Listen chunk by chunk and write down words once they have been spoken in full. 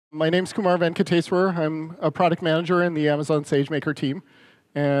My name's Kumar Venkateswar. I'm a product manager in the Amazon SageMaker team.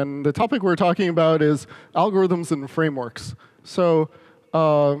 And the topic we're talking about is algorithms and frameworks. So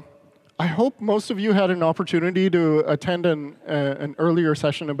I hope most of you had an opportunity to attend an earlier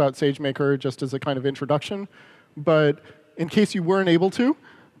session about SageMaker just as a kind of introduction. But in case you weren't able to,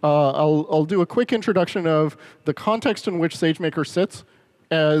 I'll do a quick introduction of the context in which SageMaker sits,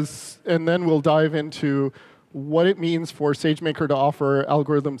 and then we'll dive into what it means for SageMaker to offer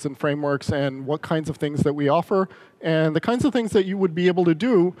algorithms and frameworks and what kinds of things that we offer, and the kinds of things that you would be able to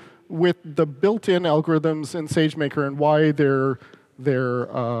do with the built-in algorithms in SageMaker and why they're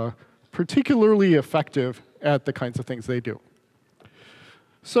particularly effective at the kinds of things they do.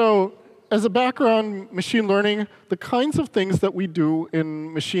 So as a background, machine learning, the kinds of things that we do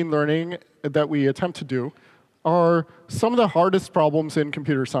in machine learning that we attempt to do are some of the hardest problems in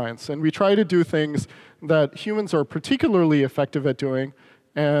computer science. And we try to do things that humans are particularly effective at doing,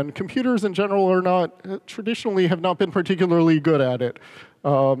 and computers in general are not, traditionally have not been particularly good at it.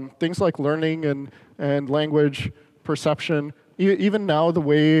 Things like learning and language perception. Even now, the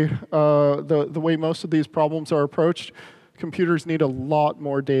way most of these problems are approached, computers need a lot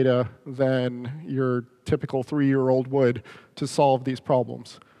more data than your typical 3-year-old would to solve these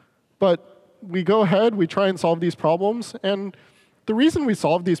problems. But we go ahead, we try and solve these problems, and the reason we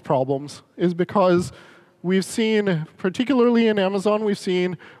solve these problems is because we've seen, particularly in Amazon, we've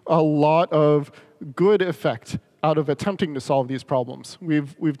seen a lot of good effect out of attempting to solve these problems.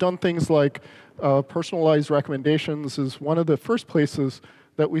 We've done things like personalized recommendations is one of the first places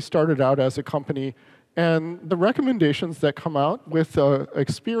that we started out as a company. And the recommendations that come out with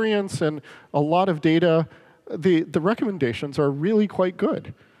experience and a lot of data, the recommendations are really quite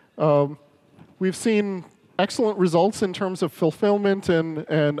good. We've seen excellent results in terms of fulfillment and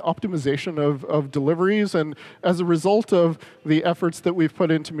optimization of deliveries. And as a result of the efforts that we've put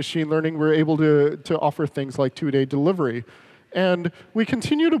into machine learning, we're able to offer things like 2-day delivery. And we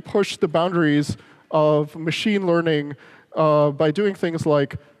continue to push the boundaries of machine learning by doing things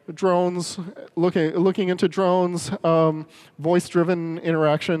like drones, looking into drones, voice-driven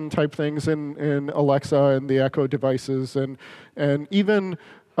interaction type things in Alexa and the Echo devices, and even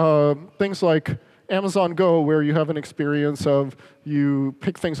things like Amazon Go, where you have an experience of you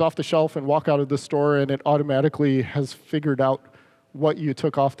pick things off the shelf and walk out of the store, and it automatically has figured out what you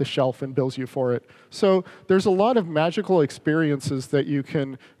took off the shelf and bills you for it. So there's a lot of magical experiences that you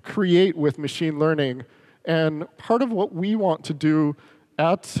can create with machine learning. And part of what we want to do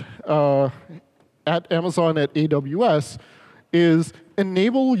at Amazon, at AWS, is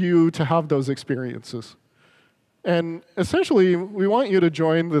enable you to have those experiences. And essentially, we want you to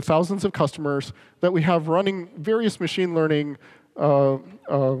join the thousands of customers that we have running various machine learning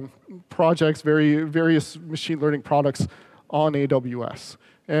projects, various machine learning products on AWS.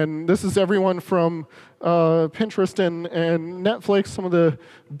 And this is everyone from Pinterest and Netflix, some of the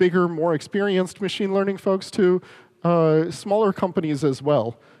bigger, more experienced machine learning folks, to smaller companies as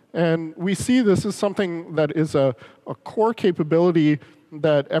well. And we see this as something that is a core capability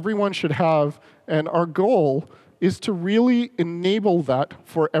that everyone should have. And our goal is to really enable that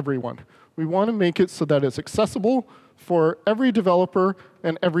for everyone. We want to make it so that it's accessible for every developer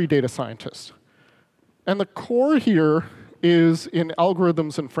and every data scientist. And the core here is in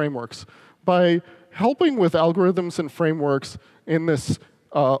algorithms and frameworks. By helping with algorithms and frameworks in this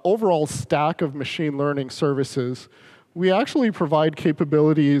overall stack of machine learning services, we actually provide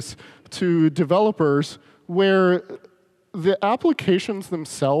capabilities to developers where the applications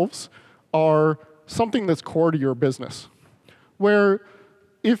themselves are something that's core to your business. Where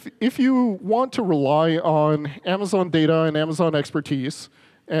if you want to rely on Amazon data and Amazon expertise,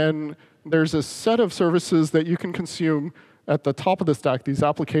 and there's a set of services that you can consume at the top of the stack, these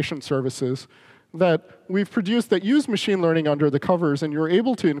application services, that we've produced that use machine learning under the covers, and you're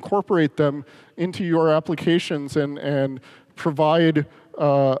able to incorporate them into your applications and provide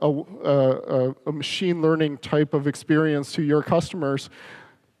a machine learning type of experience to your customers,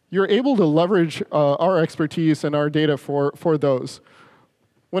 you're able to leverage our expertise and our data for those.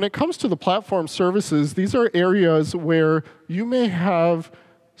 When it comes to the platform services, these are areas where you may have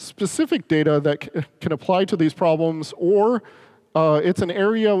specific data that can apply to these problems, or it's an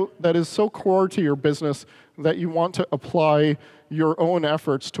area that is so core to your business that you want to apply your own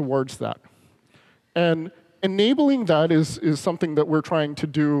efforts towards that. And enabling that is something that we're trying to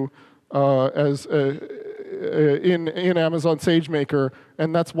do in Amazon SageMaker,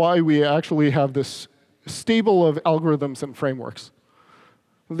 and that's why we actually have this stable of algorithms and frameworks.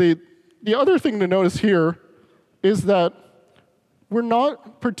 The other thing to notice here is that we're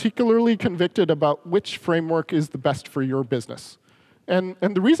not particularly convicted about which framework is the best for your business. And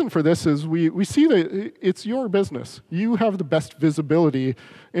the reason for this is we see that it's your business. You have the best visibility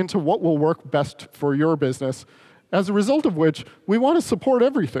into what will work best for your business, as a result of which we want to support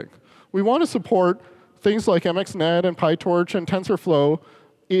everything. We want to support things like MXNet and PyTorch and TensorFlow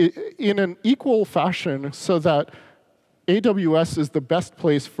in an equal fashion so that AWS is the best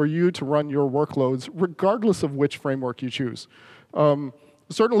place for you to run your workloads, regardless of which framework you choose.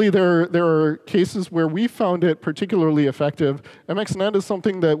 Certainly, there are cases where we found it particularly effective. MXNet is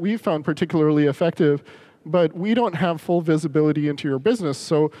something that we found particularly effective, but we don't have full visibility into your business,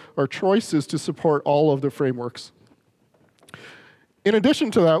 so our choice is to support all of the frameworks. In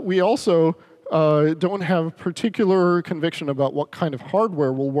addition to that, we also don't have particular conviction about what kind of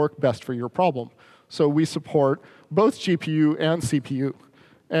hardware will work best for your problem. So we support both GPU and CPU.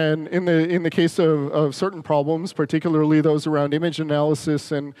 And in the case of certain problems, particularly those around image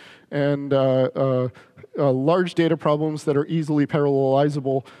analysis and large data problems that are easily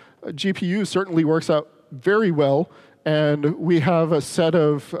parallelizable, GPU certainly works out very well. And we have a set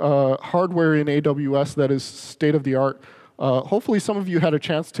of hardware in AWS that is state of the art. Hopefully, some of you had a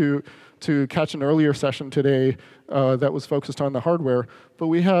chance to catch an earlier session today that was focused on the hardware. But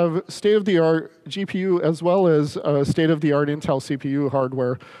we have state-of-the-art GPU as well as state-of-the-art Intel CPU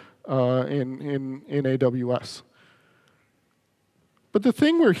hardware in AWS. But the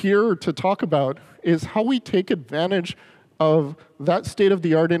thing we're here to talk about is how we take advantage of that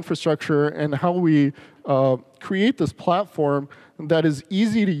state-of-the-art infrastructure and how we create this platform that is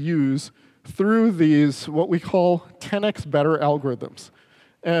easy to use through these, what we call 10x better algorithms.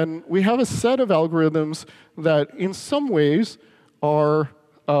 And we have a set of algorithms that, in some ways, are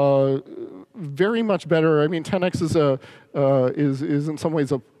very much better. I mean, 10x is in some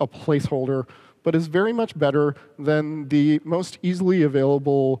ways a placeholder, but is very much better than the most easily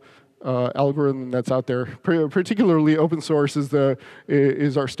available algorithm that's out there. Particularly, open source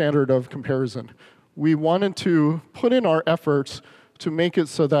is our standard of comparison. We wanted to put in our efforts to make it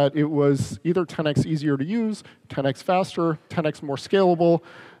so that it was either 10x easier to use, 10x faster, 10x more scalable,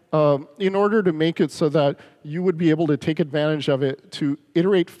 in order to make it so that you would be able to take advantage of it to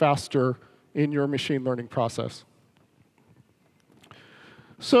iterate faster in your machine learning process.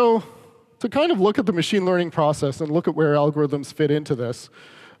 So to kind of look at the machine learning process and look at where algorithms fit into this,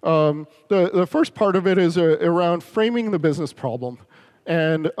 the first part of it is around framing the business problem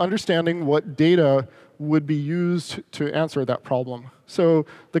and understanding what data would be used to answer that problem. So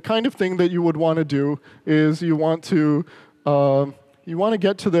the kind of thing that you would want to do is you want to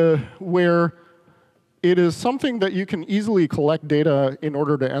get to where it is something that you can easily collect data in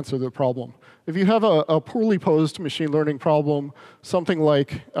order to answer the problem. If you have a poorly posed machine learning problem, something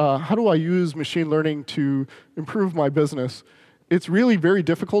like, how do I use machine learning to improve my business? It's really very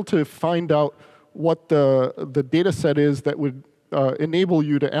difficult to find out what the data set is that would enable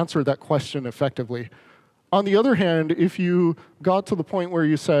you to answer that question effectively. On the other hand, if you got to the point where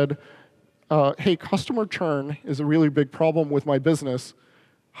you said, hey, customer churn is a really big problem with my business,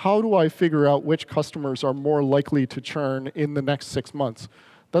 how do I figure out which customers are more likely to churn in the next 6 months?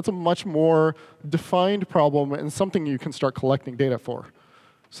 That's a much more defined problem and something you can start collecting data for.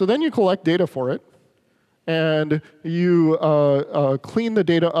 So then you collect data for it, and you clean the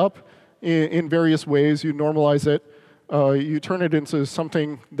data up in various ways. You normalize it. You turn it into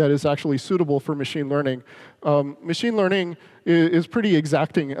something that is actually suitable for machine learning. Machine learning is pretty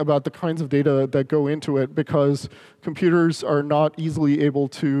exacting about the kinds of data that go into it because computers are not easily able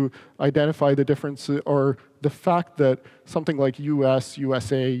to identify the difference or the fact that something like US,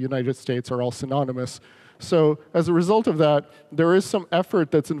 USA, United States are all synonymous. So as a result of that, there is some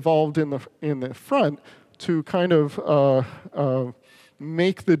effort that's involved in the front to kind of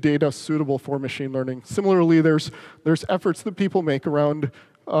make the data suitable for machine learning. Similarly, there's efforts that people make around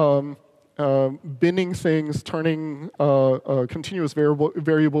binning things, turning continuous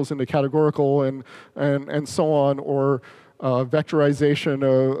variables into categorical and so on, or vectorization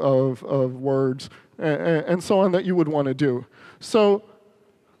of words, and so on that you would want to do. So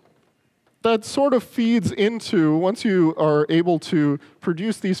that sort of feeds into, once you are able to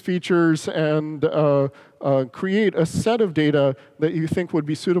produce these features and create a set of data that you think would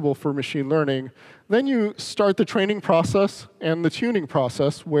be suitable for machine learning, then you start the training process and the tuning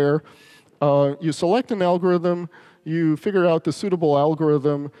process where you select an algorithm, you figure out the suitable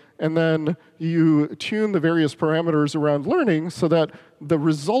algorithm, and then you tune the various parameters around learning so that the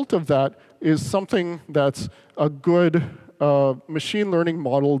result of that is something that's a good machine learning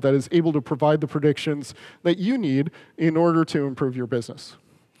model that is able to provide the predictions that you need in order to improve your business.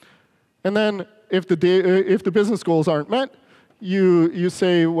 And then if the business goals aren't met, you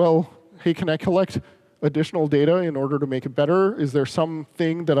say, well, hey, can I collect additional data in order to make it better? Is there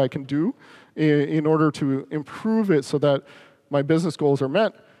something that I can do in order to improve it so that my business goals are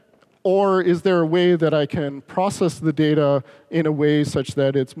met? Or is there a way that I can process the data in a way such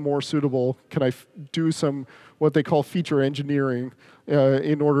that it's more suitable? Can I do some what they call feature engineering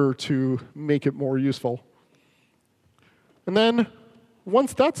in order to make it more useful? And then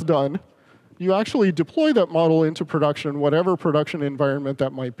once that's done, you actually deploy that model into production, whatever production environment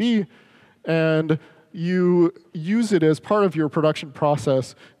that might be, and you use it as part of your production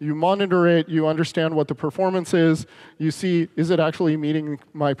process. You monitor it, you understand what the performance is, you see, is it actually meeting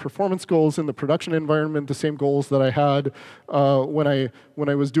my performance goals in the production environment, the same goals that I had when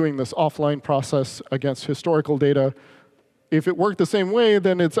I was doing this offline process against historical data. If it worked the same way,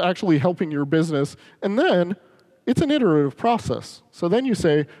 then it's actually helping your business. And then it's an iterative process. So then you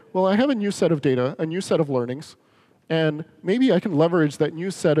say, well, I have a new set of data, a new set of learnings, and maybe I can leverage that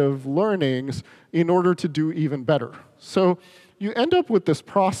new set of learnings in order to do even better. So you end up with this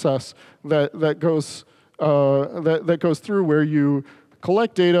process that goes through where you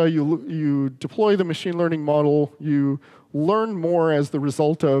collect data, you deploy the machine learning model, you learn more as the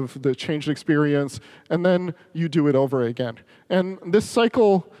result of the changed experience, and then you do it over again. And this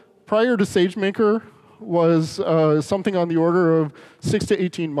cycle, prior to SageMaker, was something on the order of 6 to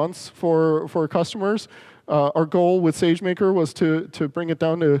 18 months for customers. Our goal with SageMaker was to bring it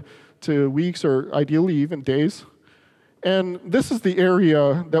down to weeks or ideally even days. And this is the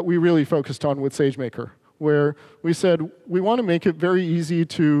area that we really focused on with SageMaker, where we said we want to make it very easy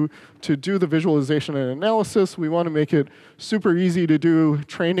to do the visualization and analysis. We want to make it super easy to do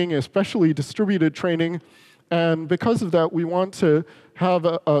training, especially distributed training. And because of that, we want to have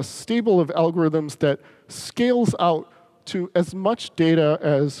a stable of algorithms that scales out to as much data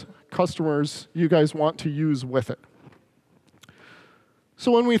as customers you guys want to use with it.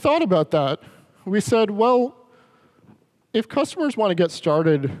 So when we thought about that, we said, well, if customers want to get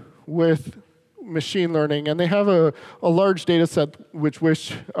started with machine learning and they have a large data set which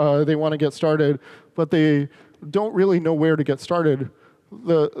they want to get started, but they don't really know where to get started,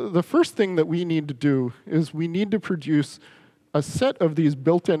 the first thing that we need to do is we need to produce a set of these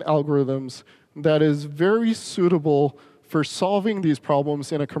built-in algorithms that is very suitable for solving these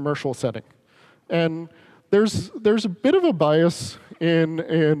problems in a commercial setting. And there's a bit of a bias in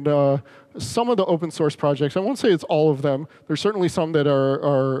some of the open source projects. I won't say it's all of them. There's certainly some that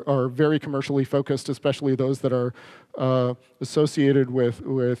are very commercially focused, especially those that are associated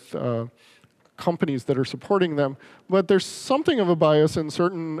with companies that are supporting them. But there's something of a bias in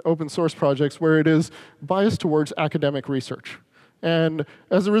certain open source projects where it is biased towards academic research. And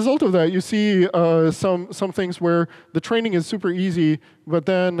as a result of that, you see some things where the training is super easy, but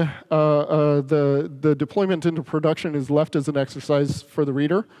then the deployment into production is left as an exercise for the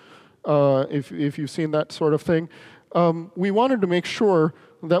reader, if you've seen that sort of thing. We wanted to make sure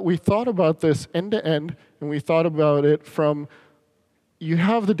that we thought about this end to end, and we thought about it from you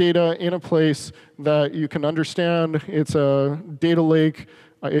have the data in a place that you can understand. It's a data lake,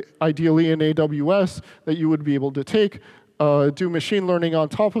 ideally in AWS, that you would be able to take. Do machine learning on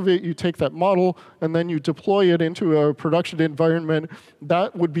top of it, you take that model, and then you deploy it into a production environment.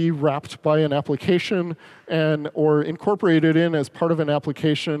 That would be wrapped by an application or incorporated in as part of an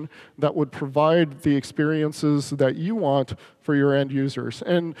application that would provide the experiences that you want for your end users.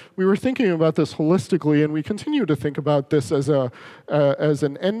 And we were thinking about this holistically, and we continue to think about this as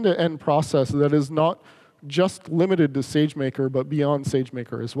an end-to-end process that is not just limited to SageMaker, but beyond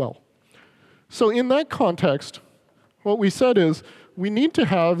SageMaker as well. So in that context, what we said is we need to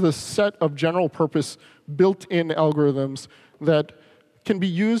have this set of general purpose built-in algorithms that can be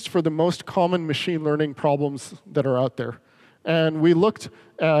used for the most common machine learning problems that are out there. And we looked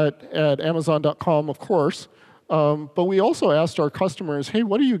at Amazon.com, of course, but we also asked our customers, hey,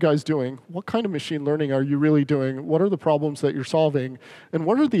 what are you guys doing? What kind of machine learning are you really doing? What are the problems that you're solving? And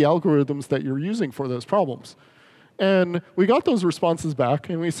what are the algorithms that you're using for those problems? And we got those responses back,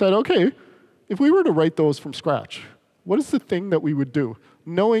 and we said, OK, if we were to write those from scratch, what is the thing that we would do?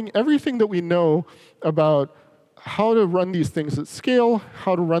 Knowing everything that we know about how to run these things at scale,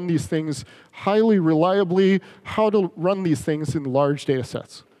 how to run these things highly reliably, how to run these things in large data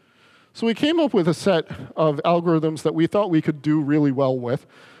sets. So we came up with a set of algorithms that we thought we could do really well with.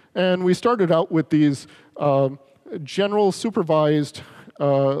 And we started out with these general supervised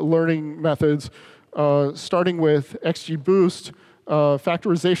learning methods, starting with XGBoost,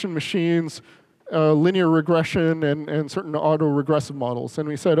 factorization machines, linear regression, and certain auto-regressive models. And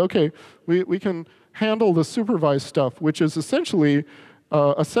we said, OK, we can handle the supervised stuff, which is essentially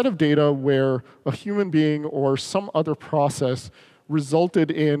a set of data where a human being or some other process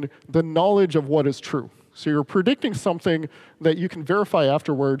resulted in the knowledge of what is true. So you're predicting something that you can verify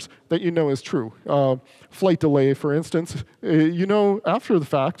afterwards that you know is true. Flight delay, for instance, you know after the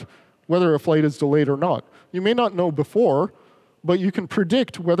fact whether a flight is delayed or not. You may not know before, but you can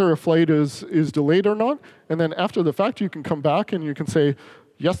predict whether a flight is delayed or not, and then after the fact you can come back and you can say,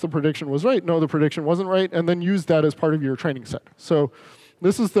 yes, the prediction was right, no, the prediction wasn't right, and then use that as part of your training set. So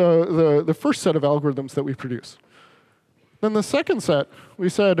this is the first set of algorithms that we produce. Then the second set, we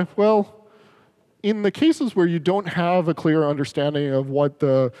said, well, in the cases where you don't have a clear understanding of what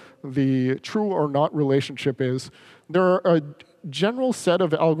the true or not relationship is, there are a general set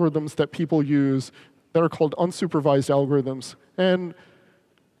of algorithms that people use that are called unsupervised algorithms. And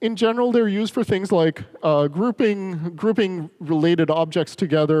in general, they're used for things like grouping related objects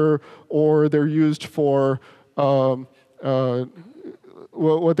together, or they're used for what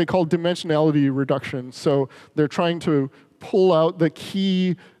they call dimensionality reduction. So they're trying to pull out the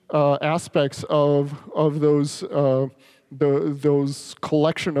key aspects of those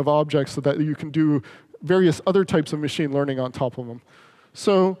collection of objects so that you can do various other types of machine learning on top of them.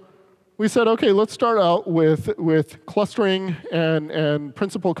 So we said, OK, let's start out with clustering and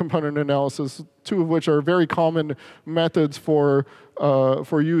principal component analysis, two of which are very common methods for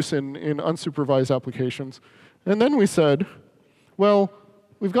use in unsupervised applications. And then we said, well,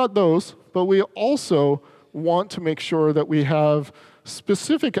 we've got those, but we also want to make sure that we have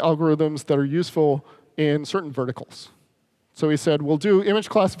specific algorithms that are useful in certain verticals. So we said, we'll do image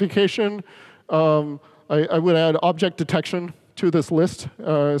classification. I would add object detection to this list,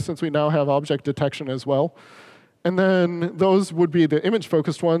 since we now have object detection as well. And then those would be the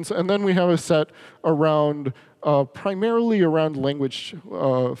image-focused ones. And then we have a set around primarily around language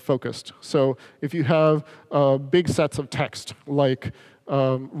focused. So if you have big sets of text, like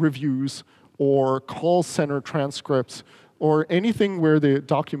reviews or call center transcripts, or anything where the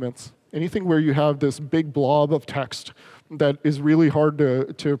documents, anything where you have this big blob of text that is really hard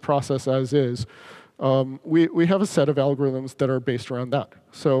to process as is, we have a set of algorithms that are based around that.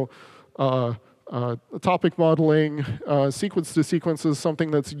 So topic modeling, sequence to sequence is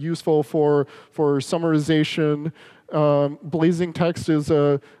something that's useful for summarization. Blazing text is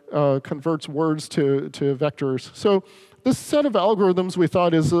converts words to vectors. So this set of algorithms we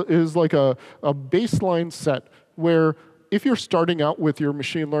thought is like a baseline set where if you're starting out with your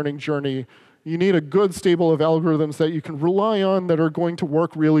machine learning journey, you need a good stable of algorithms that you can rely on that are going to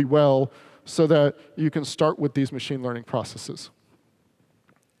work really well so that you can start with these machine learning processes.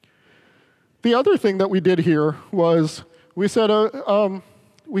 The other thing that we did here was we said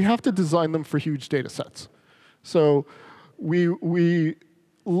we have to design them for huge data sets. So we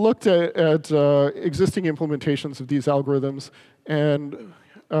looked at existing implementations of these algorithms, and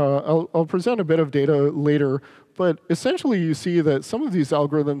I'll present a bit of data later, but essentially you see that some of these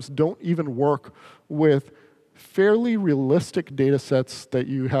algorithms don't even work with fairly realistic data sets that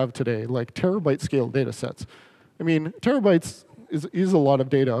you have today, like terabyte scale data sets. I mean, terabytes is a lot of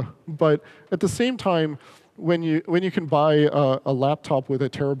data, but at the same time, when you can buy a laptop with a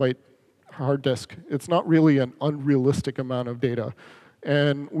terabyte hard disk, it's not really an unrealistic amount of data.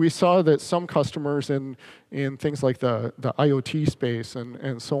 And we saw that some customers in things like the IoT space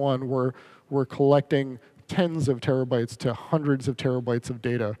and so on were collecting tens of terabytes to hundreds of terabytes of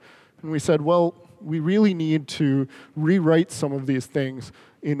data. And we said, well, we really need to rewrite some of these things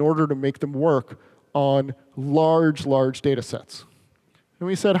in order to make them work on large data sets. And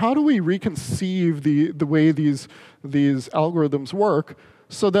we said, how do we reconceive the way these algorithms work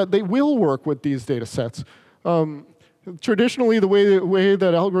so that they will work with these data sets? Traditionally, the way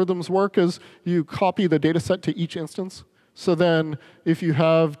that algorithms work is you copy the data set to each instance. So then if you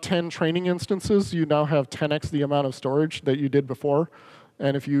have 10 training instances, you now have 10x the amount of storage that you did before.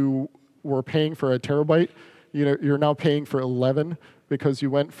 And if you were paying for a terabyte, you're now paying for 11 because you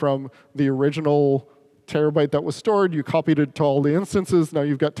went from the original terabyte that was stored, you copied it to all the instances, now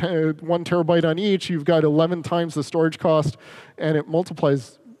you've got 1 terabyte on each, you've got 11 times the storage cost, and it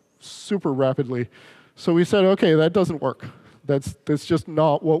multiplies super rapidly. So we said, OK, that doesn't work. That's just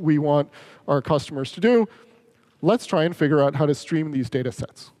not what we want our customers to do. Let's try and figure out how to stream these data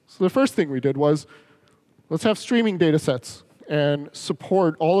sets. So the first thing we did was, let's have streaming data sets and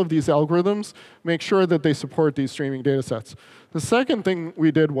support all of these algorithms, make sure that they support these streaming data sets. The second thing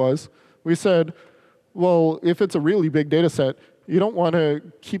we did was, we said, well, if it's a really big data set, you don't want to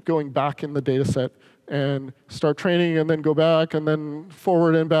keep going back in the data set and start training and then go back and then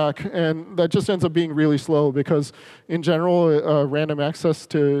forward and back. And that just ends up being really slow because in general, random access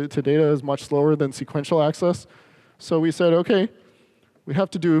to data is much slower than sequential access. So we said, OK, we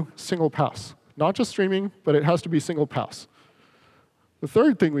have to do single pass. Not just streaming, but it has to be single pass. The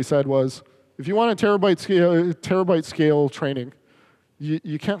third thing we said was, if you want a terabyte scale training,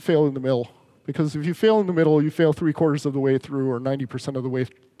 you can't fail in the middle. Because if you fail in the middle, you fail 3/4 of the way through or 90% of the way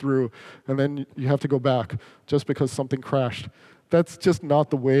through, and then you have to go back just because something crashed. That's just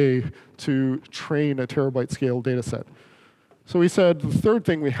not the way to train a terabyte scale data set. So we said the third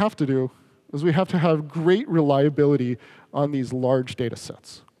thing we have to do is we have to have great reliability on these large data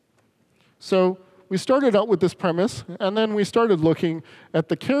sets. So we started out with this premise, and then we started looking at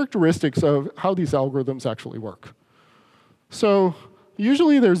the characteristics of how these algorithms actually work. So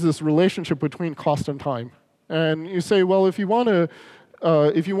usually there's this relationship between cost and time. And you say, well, if you want to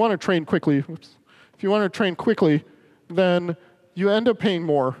train quickly, then you end up paying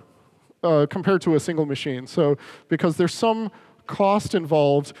more compared to a single machine. So because there's some cost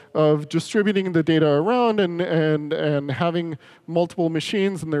involved of distributing the data around and having multiple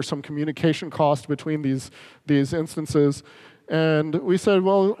machines, and there's some communication cost between these instances. And we said,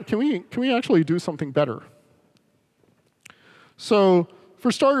 well, can we actually do something better? So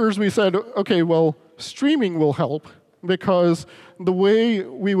for starters, we said, OK, well, streaming will help, because the way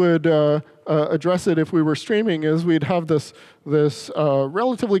we would address it if we were streaming is we'd have this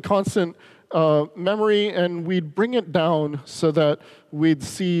relatively constant memory, and we'd bring it down so that we'd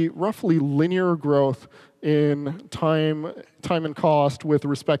see roughly linear growth in time and cost with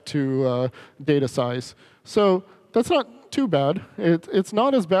respect to data size. So that's not too bad. It's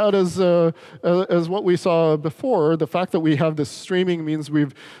not as bad as what we saw before. The fact that we have this streaming means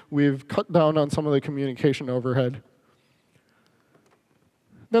we've cut down on some of the communication overhead.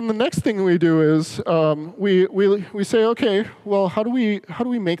 Then the next thing we do is we say, OK, well, how do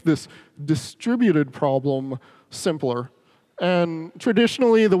we make this distributed problem simpler? And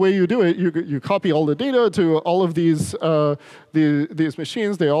traditionally, the way you do it, you copy all the data to all of these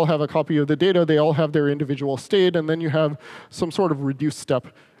machines. They all have a copy of the data. They all have their individual state. And then you have some sort of reduced step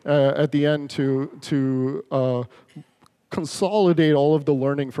at the end to consolidate all of the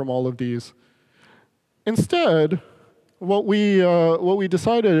learning from all of these. Instead, what we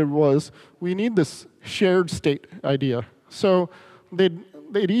decided was we need this shared state idea. So they'd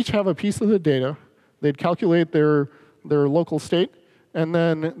each have a piece of the data. They'd calculate their local state, and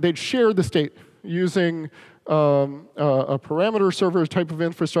then they'd share the state using a parameter server type of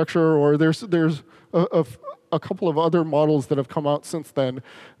infrastructure, or there's a couple of other models that have come out since then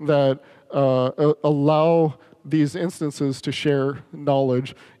that allow these instances to share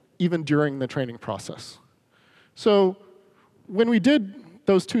knowledge even during the training process. So when we did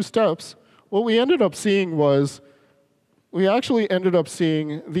those two steps, what we ended up seeing was we actually ended up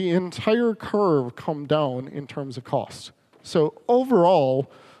seeing the entire curve come down in terms of cost. So overall,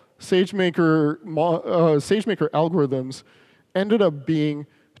 SageMaker algorithms ended up being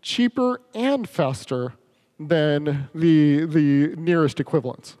cheaper and faster than the nearest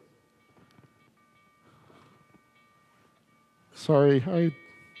equivalents. Sorry,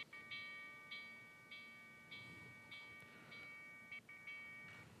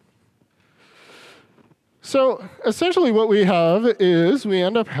 So essentially what we have is we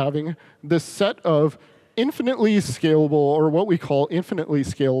end up having this set of infinitely scalable, or what we call infinitely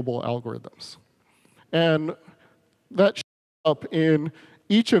scalable algorithms. And that shows up in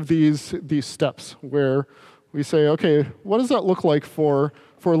each of these steps where we say, OK, what does that look like for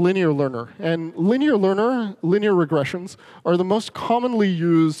a linear learner? And linear regressions are the most commonly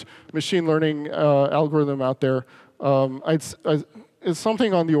used machine learning algorithm out there. It's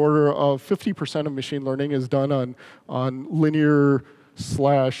something on the order of 50% of machine learning is done on linear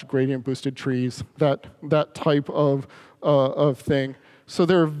 / gradient boosted trees, that type of thing. So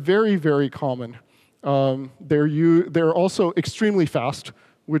they're very, very common. They're also extremely fast,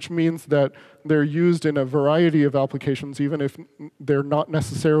 which means that they're used in a variety of applications, even if they're not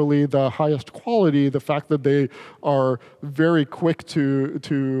necessarily the highest quality. The fact that they are very quick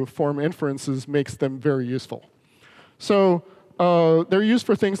to form inferences makes them very useful. So they're used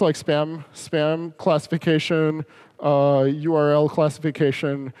for things like spam classification, URL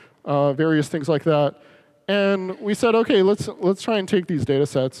classification, various things like that. And we said, OK, let's try and take these data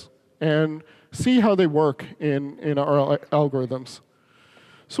sets and see how they work in our algorithms.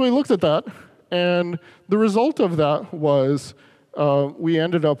 So we looked at that, and the result of that was we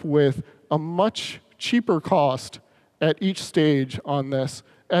ended up with a much cheaper cost at each stage on this,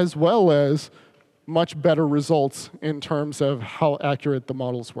 as well as much better results in terms of how accurate the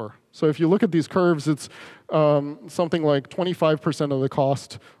models were. So if you look at these curves, it's something like 25% of the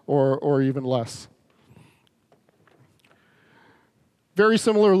cost or even less. Very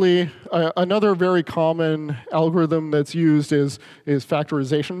similarly, another very common algorithm that's used is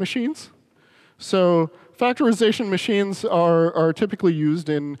factorization machines. So factorization machines are typically used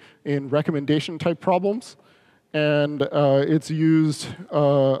in recommendation type problems. And it's used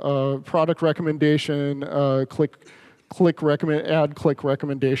product recommendation, add click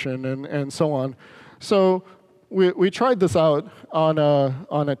recommendation, and so on. So we tried this out on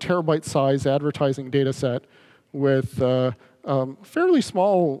a terabyte size advertising data set with fairly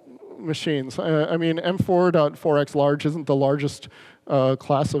small machines. I mean, M4.4x large isn't the largest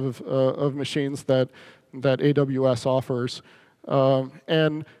class of machines that AWS offers.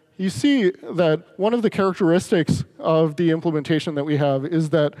 And you see that one of the characteristics of the implementation that we have is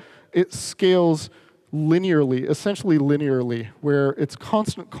that it scales linearly, essentially linearly, where it's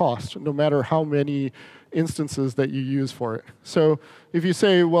constant cost, no matter how many instances that you use for it. So if you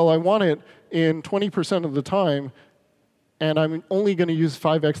say, well, I want it in 20% of the time, and I'm only going to use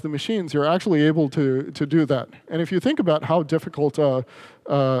 5x the machines, you're actually able to do that. And if you think about how difficult a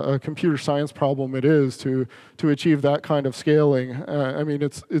computer science problem it is to achieve that kind of scaling, I mean,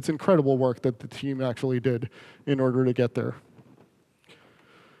 it's incredible work that the team actually did in order to get there.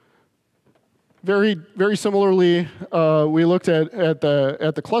 Very similarly, we looked at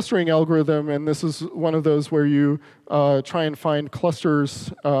the clustering algorithm, and this is one of those where you try and find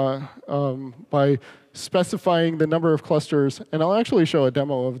clusters by specifying the number of clusters. And I'll actually show a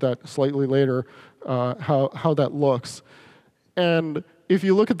demo of that slightly later, how that looks. And if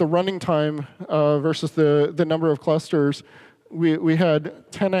you look at the running time versus the number of clusters, we had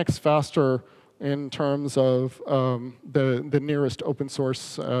 10x faster in terms of the nearest open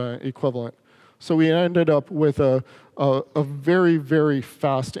source equivalent. So we ended up with a very, very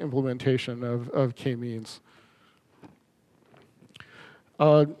fast implementation of k-means.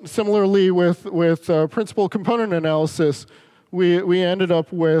 Similarly, with principal component analysis, we ended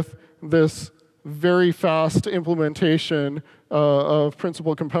up with this very fast implementation of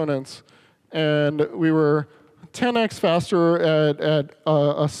principal components. And we were 10x faster at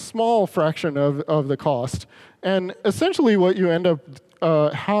a small fraction of the cost. And essentially what you end up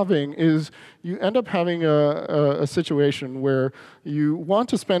having is you end up having a situation where you want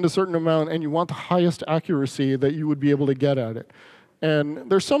to spend a certain amount and you want the highest accuracy that you would be able to get at it. And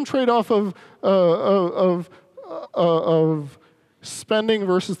there's some trade-off of spending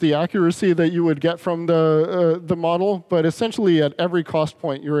versus the accuracy that you would get from the model, but essentially at every cost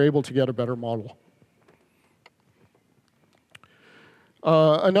point you're able to get a better model.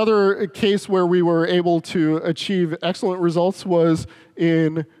 Another case where we were able to achieve excellent results was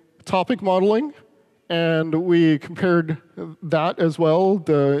in topic modeling, and we compared that as well,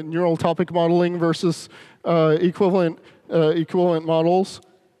 the neural topic modeling versus equivalent models.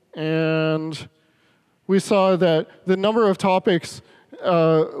 And we saw that the number of topics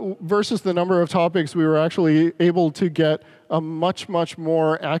versus the number of topics, we were actually able to get a much, much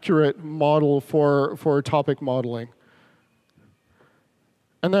more accurate model for topic modeling.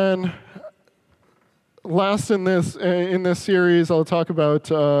 And then last in this series, I'll talk about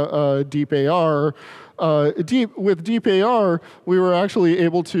deep AR. With deep AR, we were actually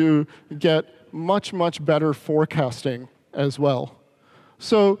able to get much, much better forecasting as well.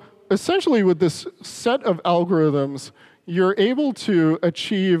 So essentially, with this set of algorithms, you're able to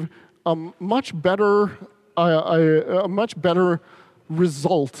achieve a much better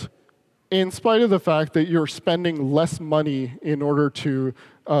result in spite of the fact that you're spending less money in order to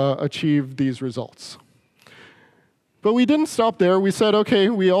achieve these results. But we didn't stop there. We said, OK,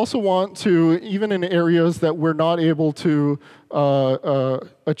 we also want to, even in areas that we're not able to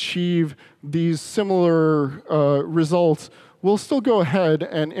achieve these similar results, we'll still go ahead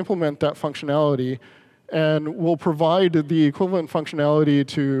and implement that functionality. And we'll provide the equivalent functionality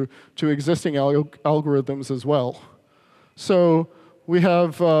to existing algorithms as well. So we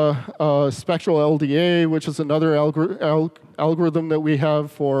have spectral LDA, which is another algorithm that we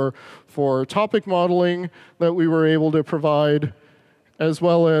have for topic modeling that we were able to provide, as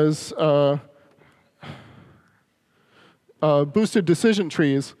well as boosted decision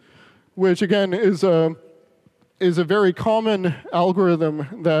trees, which again is a very common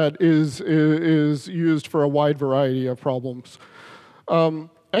algorithm that is used for a wide variety of problems.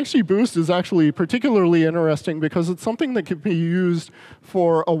 XGBoost is actually particularly interesting because it's something that can be used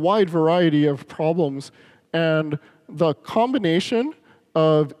for a wide variety of problems. And the combination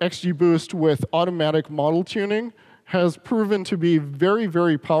of XGBoost with automatic model tuning has proven to be very,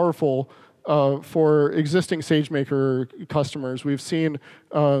 very powerful for existing SageMaker customers. We've seen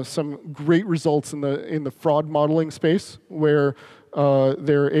some great results in the fraud modeling space, where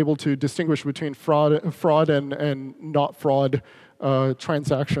they're able to distinguish between fraud and not fraud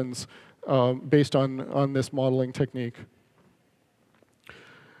transactions based on this modeling technique.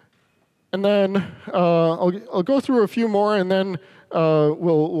 And then I'll go through a few more, and then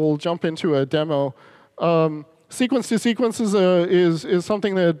we'll jump into a demo. Sequence to sequence is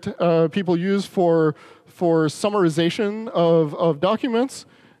something that people use for summarization of documents,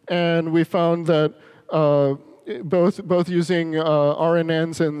 and we found that both using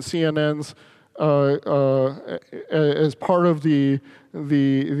RNNs and CNNs as part of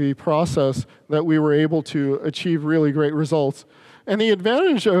the process, that we were able to achieve really great results. And the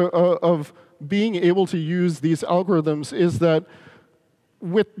advantage of being able to use these algorithms is that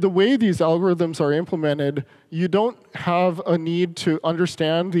with the way these algorithms are implemented, you don't have a need to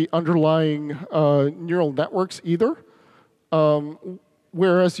understand the underlying neural networks either.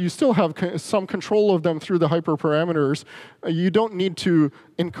 Whereas you still have some control of them through the hyperparameters, you don't need to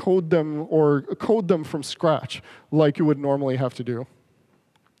encode them or code them from scratch like you would normally have to do.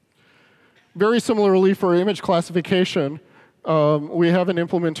 Very similarly, for image classification, we have an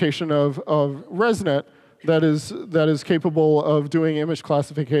implementation of ResNet that is capable of doing image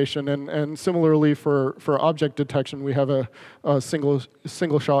classification, and similarly for object detection, we have a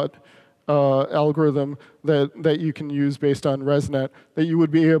single shot algorithm that you can use based on ResNet that you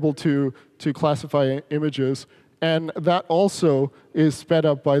would be able to classify images, and that also is sped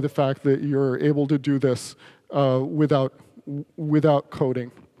up by the fact that you're able to do this without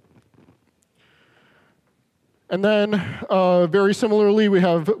coding. And then, very similarly, we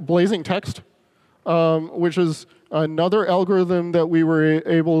have blazing text, which is another algorithm that we were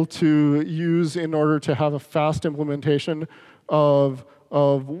able to use in order to have a fast implementation of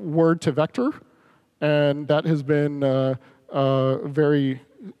word to vector, and that has been very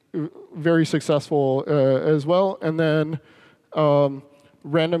successful as well. And then,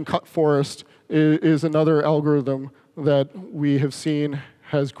 random cut forest is another algorithm that we have seen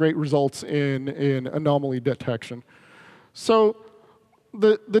has great results in anomaly detection. So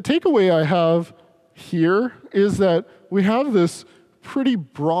the takeaway I have here is that we have this pretty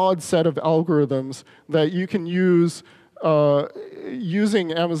broad set of algorithms that you can use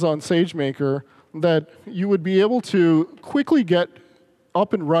using Amazon SageMaker that you would be able to quickly get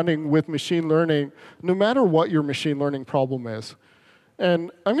up and running with machine learning, no matter what your machine learning problem is. And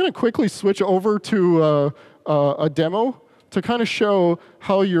I'm going to quickly switch over to a demo to kind of show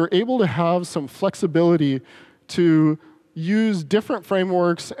how you're able to have some flexibility to use different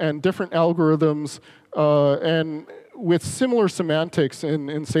frameworks and different algorithms and with similar semantics in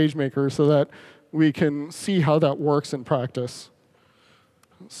SageMaker so that we can see how that works in practice.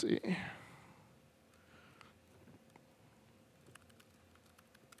 Let's see.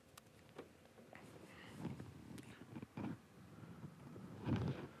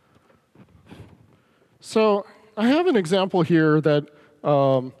 So I have an example here that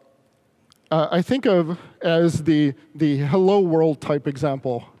I think of as the hello world type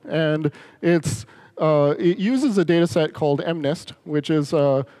example. And it uses a data set called MNIST, which is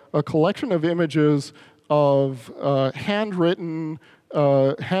a collection of images of handwritten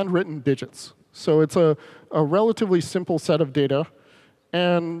digits. So it's a relatively simple set of data.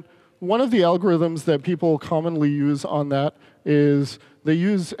 And one of the algorithms that people commonly use on that is they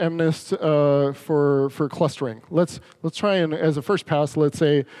use MNIST for clustering. Let's try and, as a first pass, let's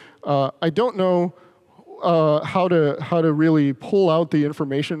say, I don't know how to really pull out the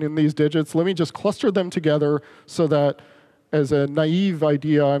information in these digits. Let me just cluster them together so that, as a naive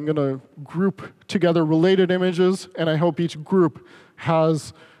idea, I'm going to group together related images, and I hope each group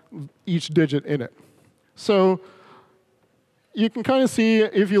has each digit in it. So you can kind of see,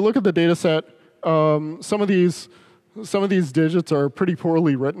 if you look at the data set, some of these digits are pretty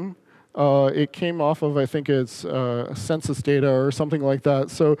poorly written. It came off of, I think it's census data or something like that.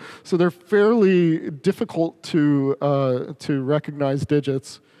 So they're fairly difficult to recognize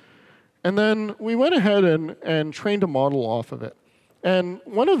digits. And then we went ahead and trained a model off of it. And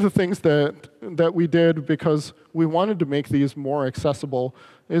one of the things that we did, because we wanted to make these more accessible,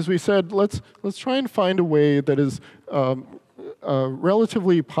 is we said, let's try and find a way that is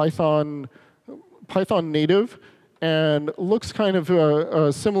relatively Python native and looks kind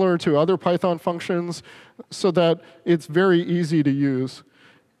of similar to other Python functions so that it's very easy to use.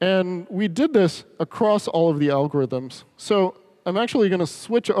 And we did this across all of the algorithms. So I'm actually going to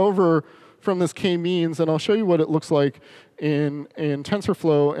switch over from this k-means, and I'll show you what it looks like in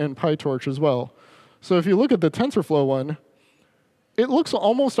TensorFlow and PyTorch as well. So if you look at the TensorFlow one, it looks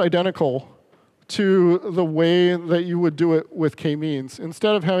almost identical to the way that you would do it with k-means.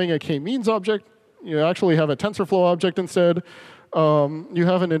 Instead of having a k-means object, you actually have a TensorFlow object instead. You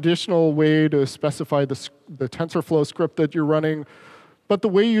have an additional way to specify the TensorFlow script that you're running. But the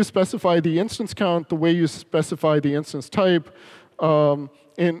way you specify the instance count, the way you specify the instance type,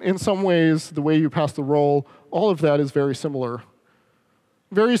 In some ways, the way you pass the role, all of that is very similar.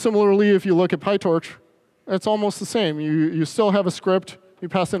 Very similarly, if you look at PyTorch, it's almost the same. You still have a script, you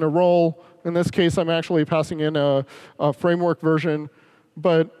pass in a role. In this case, I'm actually passing in a framework version.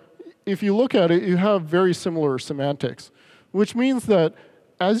 But if you look at it, you have very similar semantics, which means that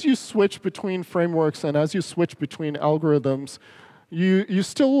as you switch between frameworks and as you switch between algorithms, you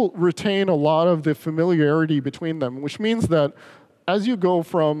still retain a lot of the familiarity between them, which means that as you go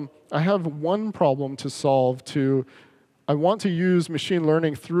from, I have one problem to solve, to I want to use machine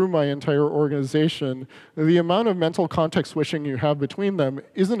learning through my entire organization, the amount of mental context switching you have between them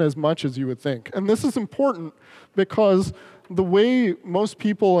isn't as much as you would think. And this is important because the way most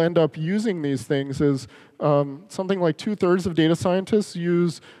people end up using these things is something like 2/3 of data scientists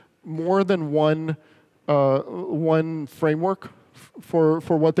use more than one framework for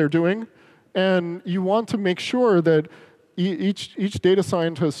what they're doing. And you want to make sure that each data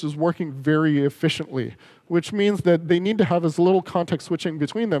scientist is working very efficiently, which means that they need to have as little context switching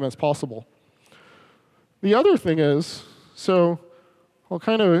between them as possible. The other thing is, so I'll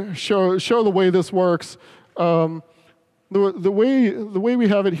kind of show the way this works. The way we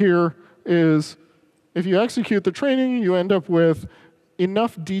have it here is if you execute the training, you end up with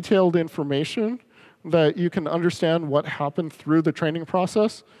enough detailed information that you can understand what happened through the training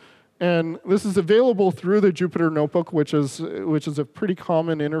process. And this is available through the Jupyter Notebook, which is a pretty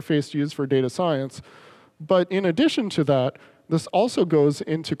common interface used for data science. But in addition to that, this also goes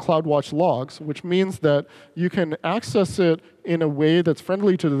into CloudWatch logs, which means that you can access it in a way that's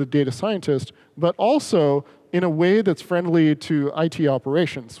friendly to the data scientist, but also in a way that's friendly to IT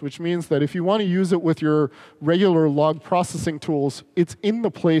operations, which means that if you want to use it with your regular log processing tools, it's in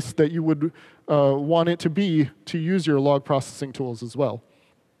the place that you would want it to be to use your log processing tools as well.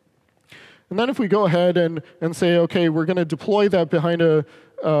 And then if we go ahead and say, OK, we're going to deploy that behind a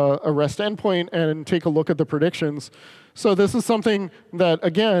REST endpoint and take a look at the predictions. So this is something that,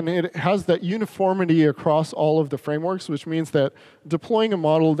 again, it has that uniformity across all of the frameworks, which means that deploying a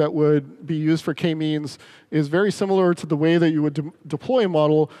model that would be used for k-means is very similar to the way that you would deploy a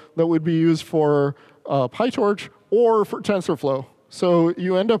model that would be used for PyTorch or for TensorFlow. So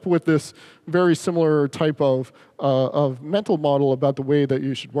you end up with this very similar type of mental model about the way that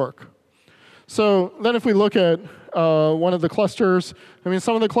you should work. So then if we look at one of the clusters, I mean,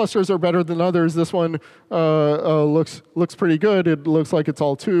 some of the clusters are better than others. This one looks pretty good. It looks like it's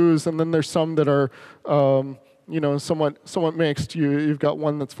all 2s. And then there's some that are somewhat mixed. You've got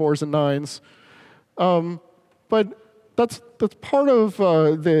one that's 4s and 9s. But that's part of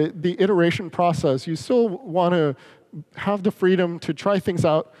the iteration process. You still want to have the freedom to try things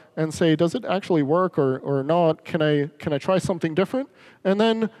out and say, does it actually work or not? Can I try something different? And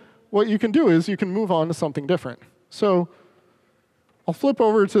then what you can do is you can move on to something different. So I'll flip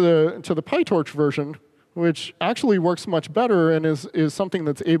over to the PyTorch version, which actually works much better and is something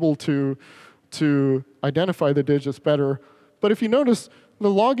that's able to identify the digits better. But if you notice, the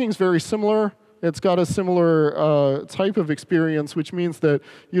logging is very similar. It's got a similar type of experience, which means that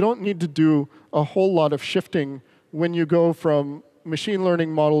you don't need to do a whole lot of shifting when you go from machine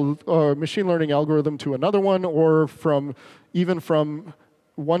learning model or machine learning algorithm to another one, or even from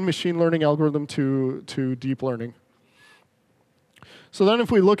one machine learning algorithm to deep learning. So then if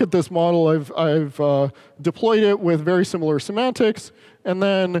we look at this model, I've deployed it with very similar semantics. And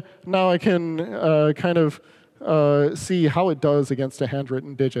then now I can kind of see how it does against a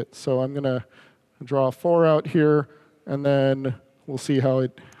handwritten digit. So I'm going to draw a 4 out here. And then we'll see how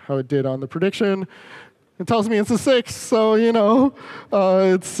it did on the prediction. It tells me it's a 6. So,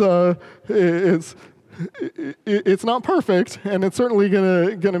 it's not perfect, and it's certainly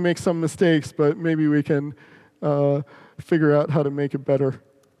gonna make some mistakes, but maybe we can figure out how to make it better.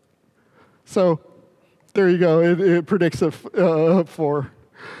 So there you go. It predicts a 4.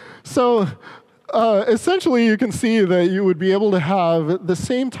 So essentially, you can see that you would be able to have the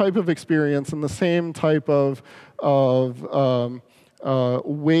same type of experience and the same type of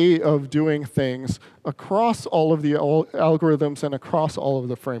way of doing things across all of the algorithms and across all of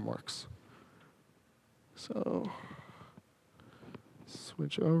the frameworks. So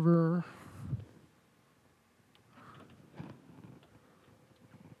switch over.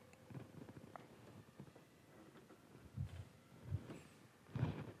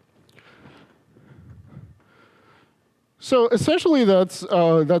 So essentially, that's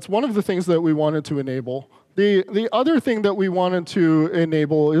one of the things that we wanted to enable. The other thing that we wanted to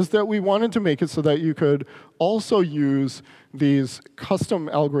enable is that we wanted to make it so that you could also use these custom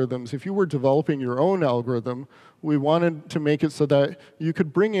algorithms. If you were developing your own algorithm, We wanted to make it so that you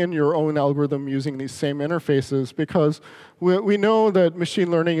could bring in your own algorithm using these same interfaces, because we know that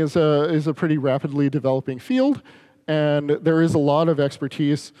machine learning is a pretty rapidly developing field, and there is a lot of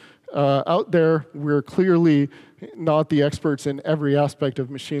expertise out there. We're clearly not the experts in every aspect of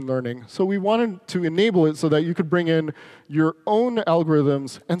machine learning. So we wanted to enable it so that you could bring in your own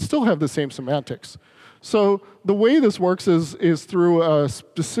algorithms and still have the same semantics. So the way this works is through a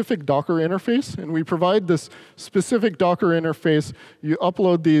specific Docker interface, and we provide this specific Docker interface. You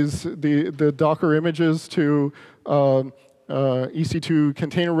upload the Docker images to EC2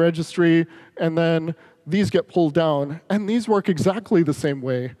 container registry, and then these get pulled down. And these work exactly the same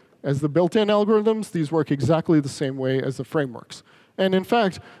way as the built-in algorithms. These work exactly the same way as the frameworks. And in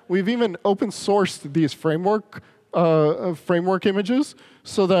fact, we've even open sourced these framework images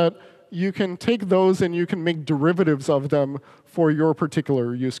so that you can take those and you can make derivatives of them for your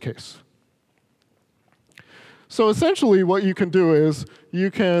particular use case. So essentially, what you can do is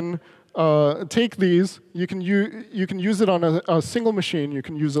you can take these, you can use it on a single machine, you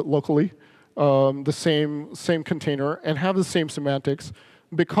can use it locally, the same container, and have the same semantics.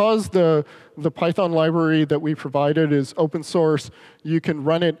 Because the Python library that we provided is open source, you can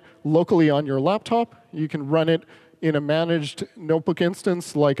run it locally on your laptop. You can run it in a managed notebook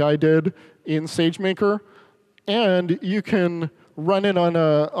instance like I did in SageMaker. And you can run it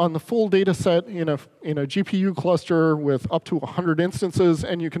on the full data set in a GPU cluster with up to 100 instances,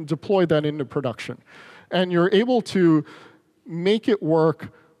 and you can deploy that into production. And you're able to make it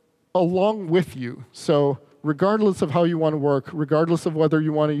work along with you. So regardless of how you want to work, regardless of whether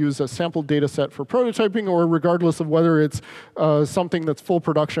you want to use a sample data set for prototyping, or regardless of whether it's something that's full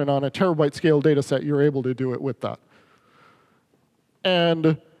production on a terabyte scale data set, you're able to do it with that.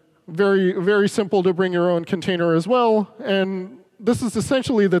 And very, very simple to bring your own container as well. And this is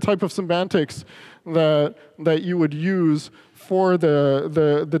essentially the type of semantics that you would use for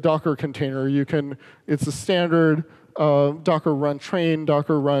the Docker container. It's a standard Docker run train,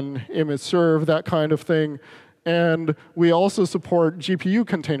 Docker run image serve, that kind of thing. And we also support GPU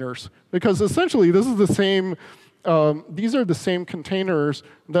containers, because essentially this is the same. These are the same containers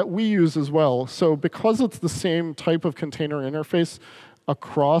that we use as well. So because it's the same type of container interface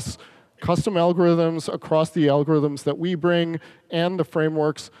across custom algorithms, across the algorithms that we bring and the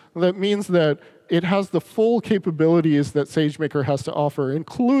frameworks, that means that it has the full capabilities that SageMaker has to offer,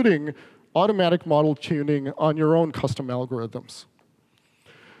 including automatic model tuning on your own custom algorithms.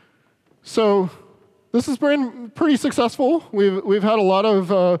 So this has been pretty successful. We've had a lot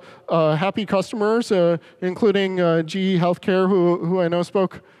of happy customers, including GE Healthcare, who I know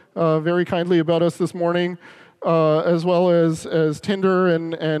spoke very kindly about us this morning, as well as Tinder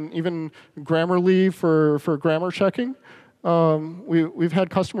and even Grammarly for grammar checking. We've had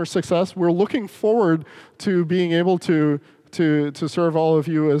customer success. We're looking forward to being able to serve all of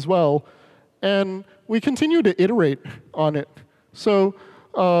you as well. And we continue to iterate on it. So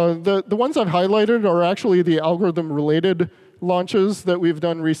the ones I've highlighted are actually the algorithm-related launches that we've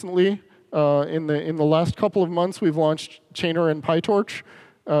done recently. In the last couple of months, we've launched Chainer and PyTorch.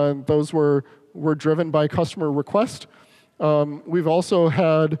 Those were driven by customer request. We've also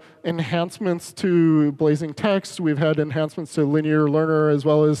had enhancements to Blazing Text. We've had enhancements to Linear Learner, as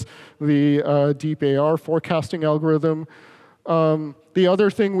well as the Deep AR forecasting algorithm. The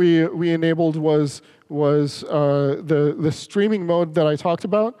other thing we enabled was the streaming mode that I talked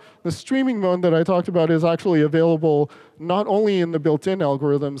about. The streaming mode that I talked about is actually available not only in the built-in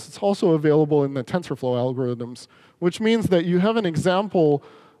algorithms, it's also available in the TensorFlow algorithms, which means that you have an example,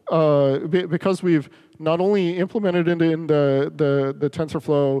 because we've not only implemented it in the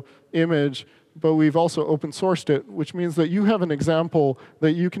TensorFlow image, but we've also open sourced it, which means that you have an example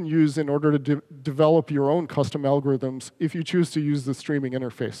that you can use in order to develop your own custom algorithms if you choose to use the streaming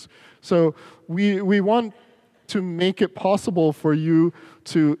interface. So we want to make it possible for you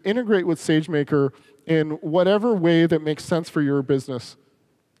to integrate with SageMaker in whatever way that makes sense for your business.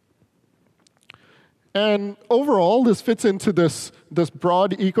 And overall, this fits into this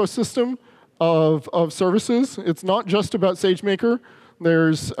broad ecosystem of services. It's not just about SageMaker.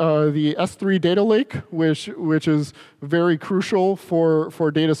 There's the S3 data lake, which is very crucial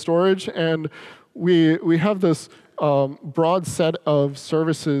for data storage. And we have this broad set of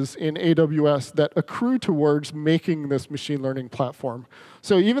services in AWS that accrue towards making this machine learning platform.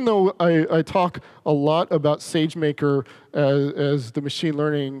 So even though I talk a lot about SageMaker as the machine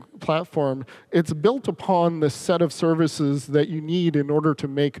learning platform, it's built upon the set of services that you need in order to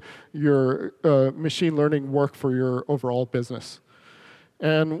make your machine learning work for your overall business.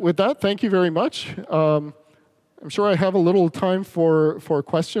 And with that, thank you very much. I'm sure I have a little time for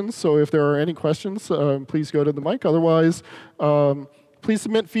questions, so if there are any questions, please go to the mic. Otherwise, please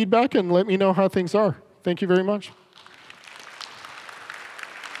submit feedback and let me know how things are. Thank you very much.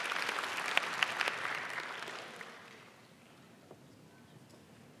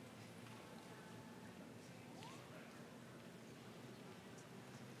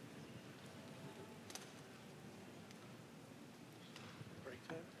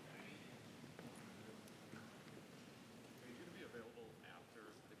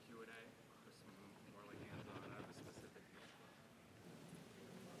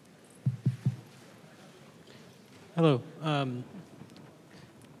 Hello.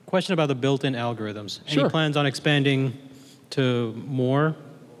 Question about the built-in algorithms. Sure. Any plans on expanding to more,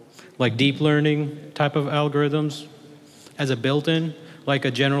 like deep learning type of algorithms as a built-in, like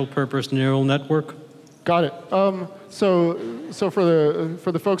a general-purpose neural network? Got it. So for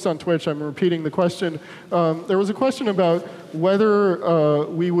the folks on Twitch, I'm repeating the question. There was a question about whether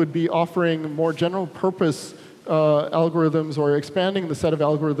we would be offering more general-purpose algorithms or expanding the set of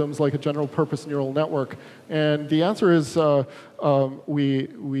algorithms like a general-purpose neural network. And the answer is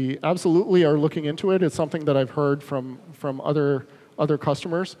we absolutely are looking into it. It's something that I've heard from other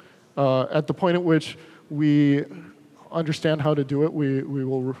customers. At the point at which we understand how to do it, we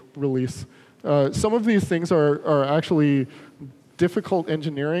will release. Some of these things are actually difficult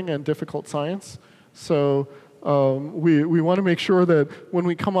engineering and difficult science. So we want to make sure that when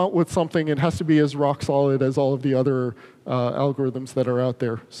we come out with something, it has to be as rock solid as all of the other algorithms that are out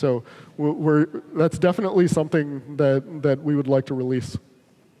there. So that's definitely something that we would like to release.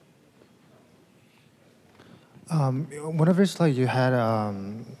 One of your slides, you had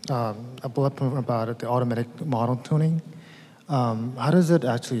a bullet point about the automatic model tuning. How does it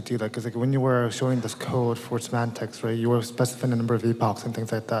actually do that? Because like when you were showing this code for semantics, right, you were specifying a number of epochs and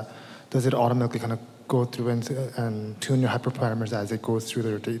things like that. Does it automatically kind of go through and tune your hyperparameters as it goes through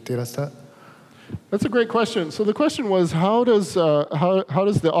the data set? That's a great question. So the question was, how does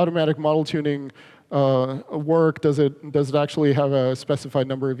the automatic model tuning work? Does it actually have a specified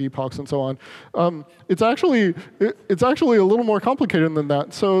number of epochs and so on? It's actually a little more complicated than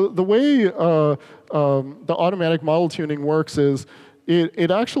that. So the way the automatic model tuning works is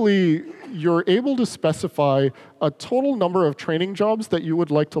it actually, you're able to specify a total number of training jobs that you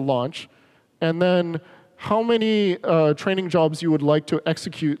would like to launch, and then how many training jobs you would like to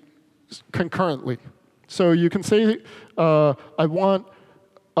execute concurrently. So you can say, I want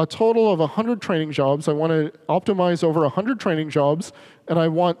a total of 100 training jobs. I want to optimize over 100 training jobs, and I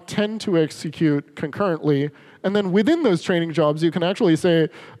want 10 to execute concurrently. And then within those training jobs, you can actually say,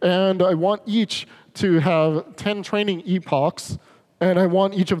 and I want each to have 10 training epochs, and I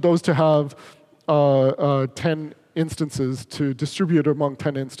want each of those to have 10 instances to distribute among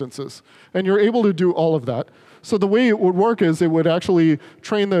 10 instances. And you're able to do all of that. So the way it would work is it would actually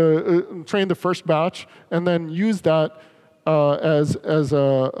train the first batch and then use that as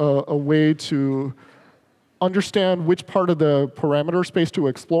a way to understand which part of the parameter space to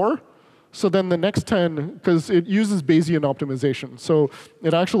explore. So then the next 10, because it uses Bayesian optimization, so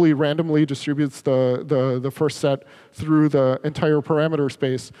it actually randomly distributes the first set through the entire parameter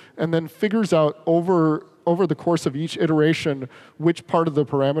space, and then figures out over the course of each iteration which part of the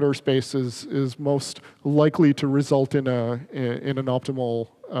parameter space is most likely to result in an optimal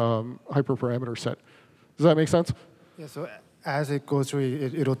hyperparameter set. Does that make sense? Yeah. So as it goes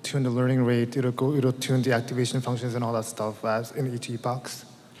through, it'll tune the learning rate. It'll tune the activation functions and all that stuff as in each epochs.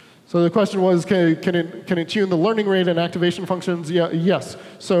 So the question was, can it tune the learning rate and activation functions? Yeah, yes.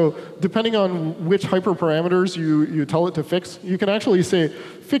 So depending on which hyperparameters you tell it to fix, you can actually say,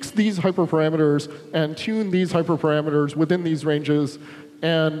 fix these hyperparameters and tune these hyperparameters within these ranges,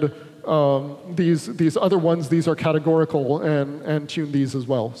 and these other ones, these are categorical, and tune these as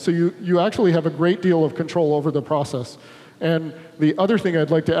well. So you actually have a great deal of control over the process. And the other thing I'd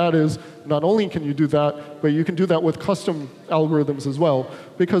like to add is, not only can you do that, but you can do that with custom algorithms as well.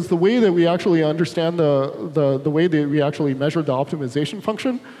 Because the way that we actually understand the way that we actually measure the optimization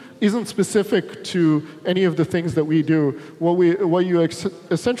function isn't specific to any of the things that we do. What you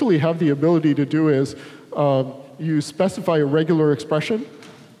essentially have the ability to do is you specify a regular expression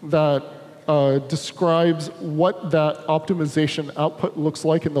that describes what that optimization output looks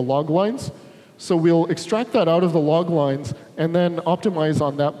like in the log lines. So we'll extract that out of the log lines and then optimize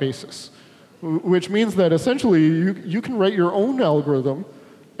on that basis, which means that essentially you can write your own algorithm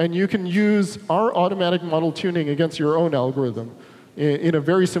and you can use our automatic model tuning against your own algorithm in a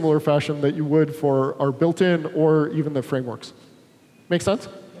very similar fashion that you would for our built-in or even the frameworks. Make sense?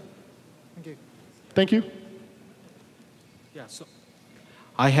 Thank you. Thank you. Yeah, so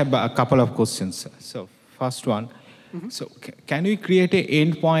I have a couple of questions. So first one. So can we create an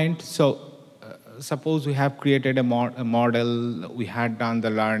endpoint? So suppose we have created a model, we had done the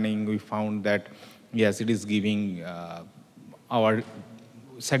learning, we found that, yes, it is giving our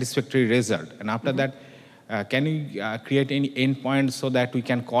satisfactory result. And after that, can we create any endpoint so that we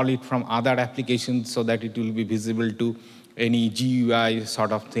can call it from other applications so that it will be visible to any GUI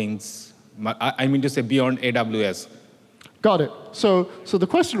sort of things? I mean to say beyond AWS. Got it. So the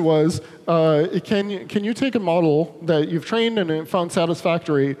question was, can you take a model that you've trained and found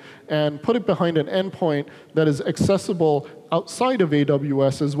satisfactory and put it behind an endpoint that is accessible outside of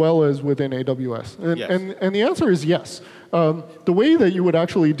AWS as well as within AWS? Yes. And the answer is yes. The way that you would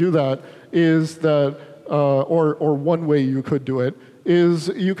actually do that is that, or one way you could do it, is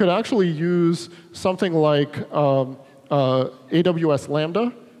you could actually use something like AWS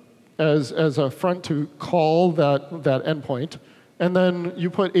Lambda as a front to call that endpoint. And then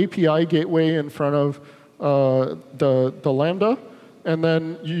you put API gateway in front of the Lambda. And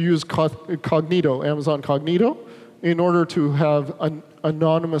then you use Cognito, Amazon Cognito, in order to have an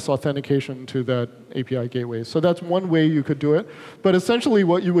anonymous authentication to that API gateway. So that's one way you could do it. But essentially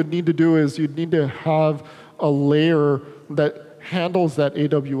what you would need to do is you'd need to have a layer that handles that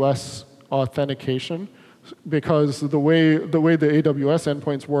AWS authentication, because the way the AWS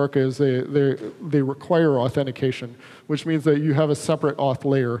endpoints work is they require authentication, which means that you have a separate auth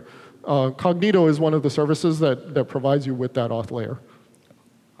layer. Cognito is one of the services that provides you with that auth layer.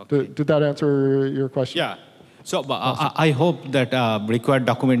 Okay. Did that answer your question? Yeah. So I hope that required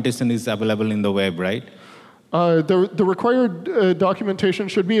documentation is available in the web, right? The required documentation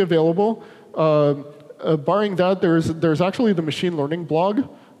should be available. Barring that, there's actually the machine learning blog,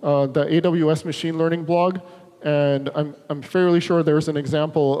 the AWS machine learning blog, and I'm fairly sure there's an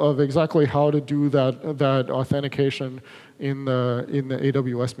example of exactly how to do that authentication in the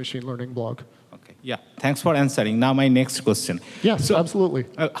AWS machine learning blog. Okay. Yeah. Thanks for answering. Now my next question. Yes, so, absolutely.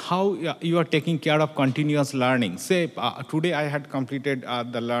 How you are taking care of continuous learning? Say today I had completed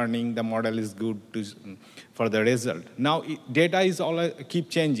the learning, the model is good for the result. Now data is all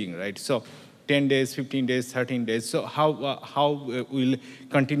keep changing, right? So 10 days, 15 days, 13 days. So how will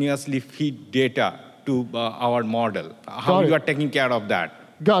continuously feed data to our model? How you are taking care of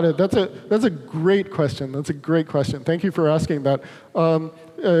that? Got it. That's a great question. That's a great question. Thank you for asking that.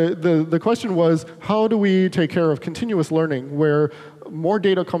 The question was, how do we take care of continuous learning, where more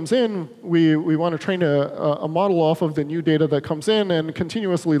data comes in, we want to train a model off of the new data that comes in and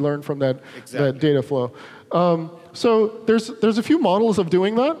continuously learn from that data flow. So there's a few models of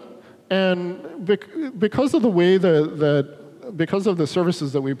doing that. And because of the way because of the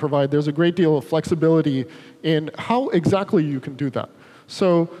services that we provide, there's a great deal of flexibility in how exactly you can do that.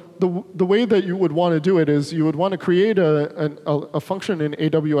 So the way that you would want to do it is you would want to create a function in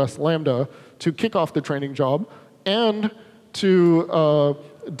AWS Lambda to kick off the training job and to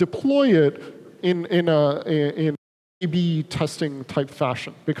deploy it in A/B testing type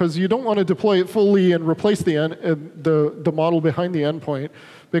fashion, because you don't want to deploy it fully and replace the model behind the endpoint,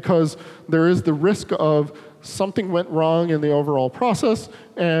 because there is the risk of something went wrong in the overall process,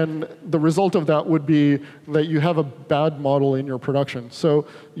 and the result of that would be that you have a bad model in your production. So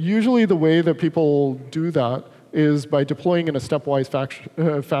usually the way that people do that is by deploying in a stepwise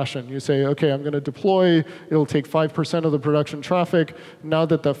fashion. You say, okay, I'm going to deploy, it'll take 5% of the production traffic. Now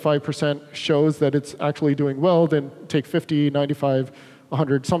that that 5% shows that it's actually doing well, then take 50, 95,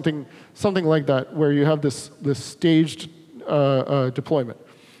 100, something like that, where you have this staged deployment.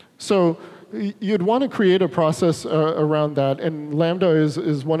 So you'd want to create a process around that, and Lambda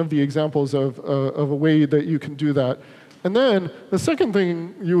is one of the examples of a way that you can do that. And then the second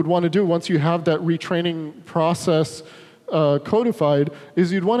thing you would want to do once you have that retraining process codified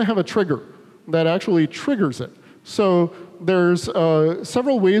is you'd want to have a trigger that actually triggers it. So there's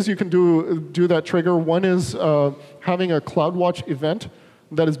several ways you can do that trigger. One is having a CloudWatch event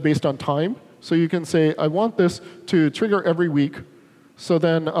that is based on time. So you can say, I want this to trigger every week. So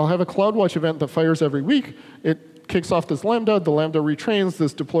then I'll have a CloudWatch event that fires every week. It kicks off this Lambda, the Lambda retrains,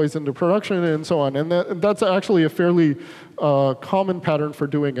 this deploys into production, and so on. And that's actually a fairly common pattern for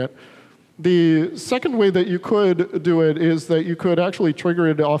doing it. The second way that you could do it is that you could actually trigger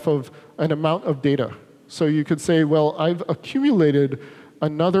it off of an amount of data. So you could say, well, I've accumulated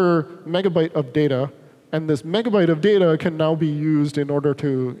another megabyte of data, and this megabyte of data can now be used in order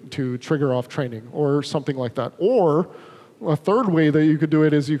to trigger off training, or something like that. Or a third way that you could do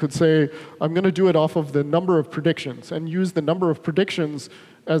it is you could say, I'm going to do it off of the number of predictions, and use the number of predictions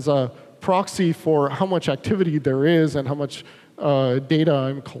as a proxy for how much activity there is and how much data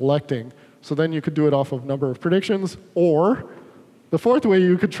I'm collecting. So then you could do it off of number of predictions, or The fourth way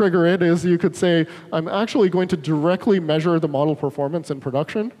you could trigger it is you could say, I'm actually going to directly measure the model performance in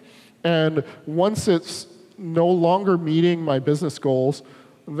production. And once it's no longer meeting my business goals,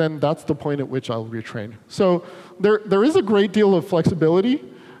 then that's the point at which I'll retrain. So there is a great deal of flexibility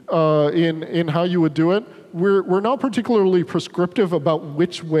in how you would do it. We're not particularly prescriptive about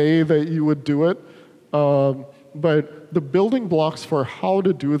which way that you would do it. But the building blocks for how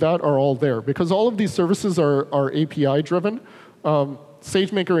to do that are all there. Because all of these services are API-driven.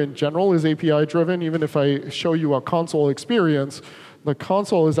 SageMaker in general is API-driven. Even if I show you a console experience, the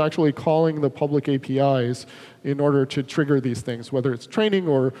console is actually calling the public APIs in order to trigger these things, whether it's training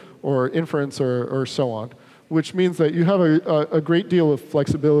or inference or so on, which means that you have a great deal of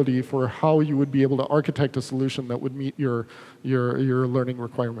flexibility for how you would be able to architect a solution that would meet your learning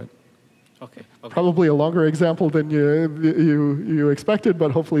requirement. Okay. Probably a longer example than you expected,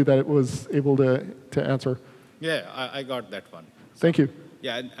 but hopefully that it was able to answer. Yeah, I got that one. Thank you.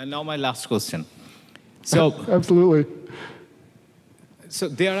 Yeah, and now my last question. So absolutely. So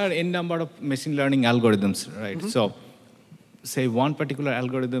there are n number of machine learning algorithms, right? Mm-hmm. So say one particular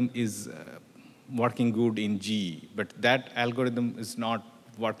algorithm is working good in G, but that algorithm is not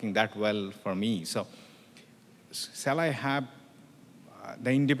working that well for me. So shall I have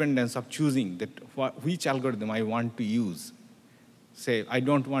the independence of choosing that which algorithm I want to use? Say I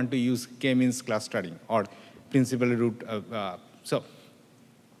don't want to use k-means clustering or principal root. So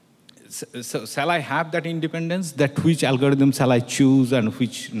shall I have that independence, that which algorithm shall I choose and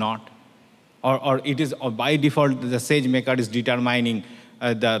which not? Or it is by default, the SageMaker is determining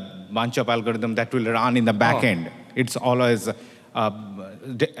the bunch of algorithm that will run in the back end. It's always,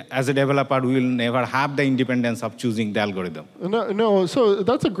 as a developer, we will never have the independence of choosing the algorithm. No, so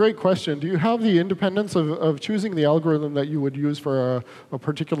that's a great question. Do you have the independence of choosing the algorithm that you would use for a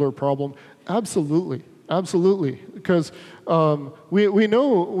particular problem? Absolutely. Absolutely, because we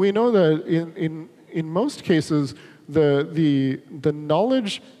know that in most cases the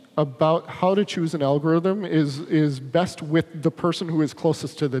knowledge about how to choose an algorithm is best with the person who is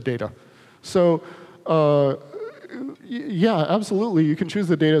closest to the data. So yeah, absolutely, you can choose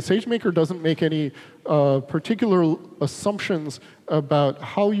the data. SageMaker doesn't make any particular assumptions about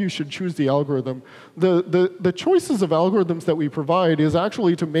how you should choose the algorithm. The choices of algorithms that we provide is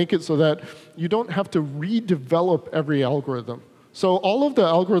actually to make it so that you don't have to redevelop every algorithm. So all of the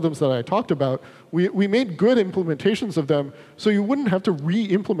algorithms that I talked about, we made good implementations of them, so you wouldn't have to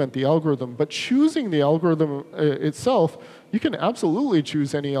re-implement the algorithm. But choosing the algorithm itself, you can absolutely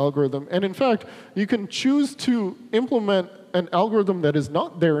choose any algorithm. And in fact, you can choose to implement an algorithm that is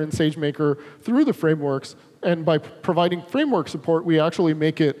not there in SageMaker through the frameworks. And by providing framework support, we actually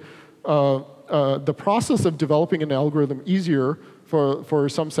make it the process of developing an algorithm easier for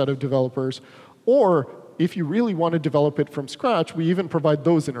some set of developers. Or if you really want to develop it from scratch, we even provide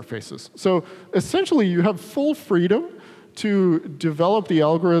those interfaces. So essentially, you have full freedom to develop the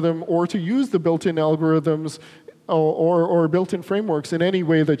algorithm or to use the built-in algorithms or built-in frameworks in any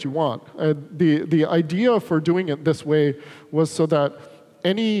way that you want. The idea for doing it this way was so that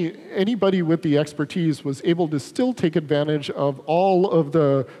anybody with the expertise was able to still take advantage of all of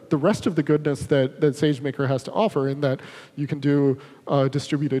the rest of the goodness that SageMaker has to offer, in that you can do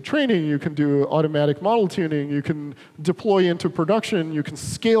distributed training, you can do automatic model tuning, you can deploy into production, you can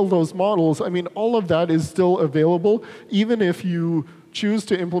scale those models. I mean, all of that is still available, even if you choose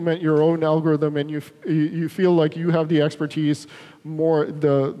to implement your own algorithm and you feel like you have the expertise,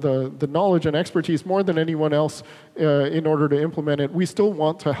 the knowledge and expertise more than anyone else in order to implement it. We still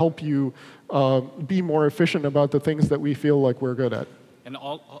want to help you be more efficient about the things that we feel like we're good at. And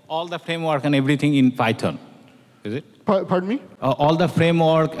all the framework and everything in Python, is it? Pardon me? All the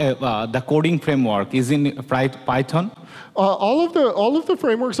framework, the coding framework is in Python? All of the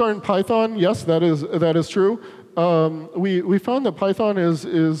frameworks are in Python. Yes, that is true. We found that Python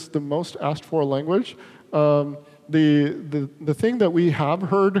is the most asked for language. The thing that we have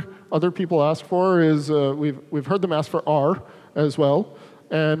heard other people ask for is we've heard them ask for R as well,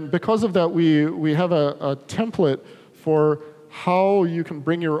 and because of that we have a template for how you can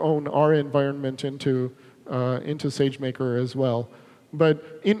bring your own R environment into SageMaker as well.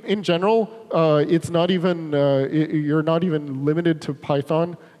 But in general, it's not even you're not even limited to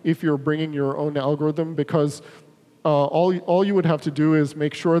Python if you're bringing your own algorithm, because all you would have to do is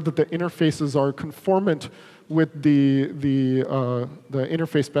make sure that the interfaces are conformant with the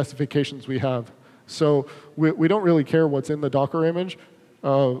interface specifications we have. So we don't really care what's in the Docker image.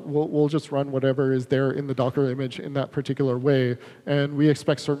 We'll just run whatever is there in the Docker image in that particular way, and we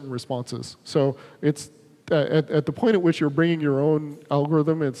expect certain responses. So it's at the point at which you're bringing your own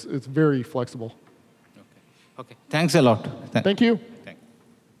algorithm, it's very flexible. Okay. Thanks a lot. Thank you.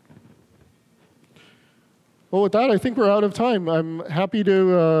 Well, with that, I think we're out of time. I'm happy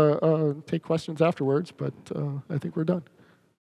to take questions afterwards, but I think we're done.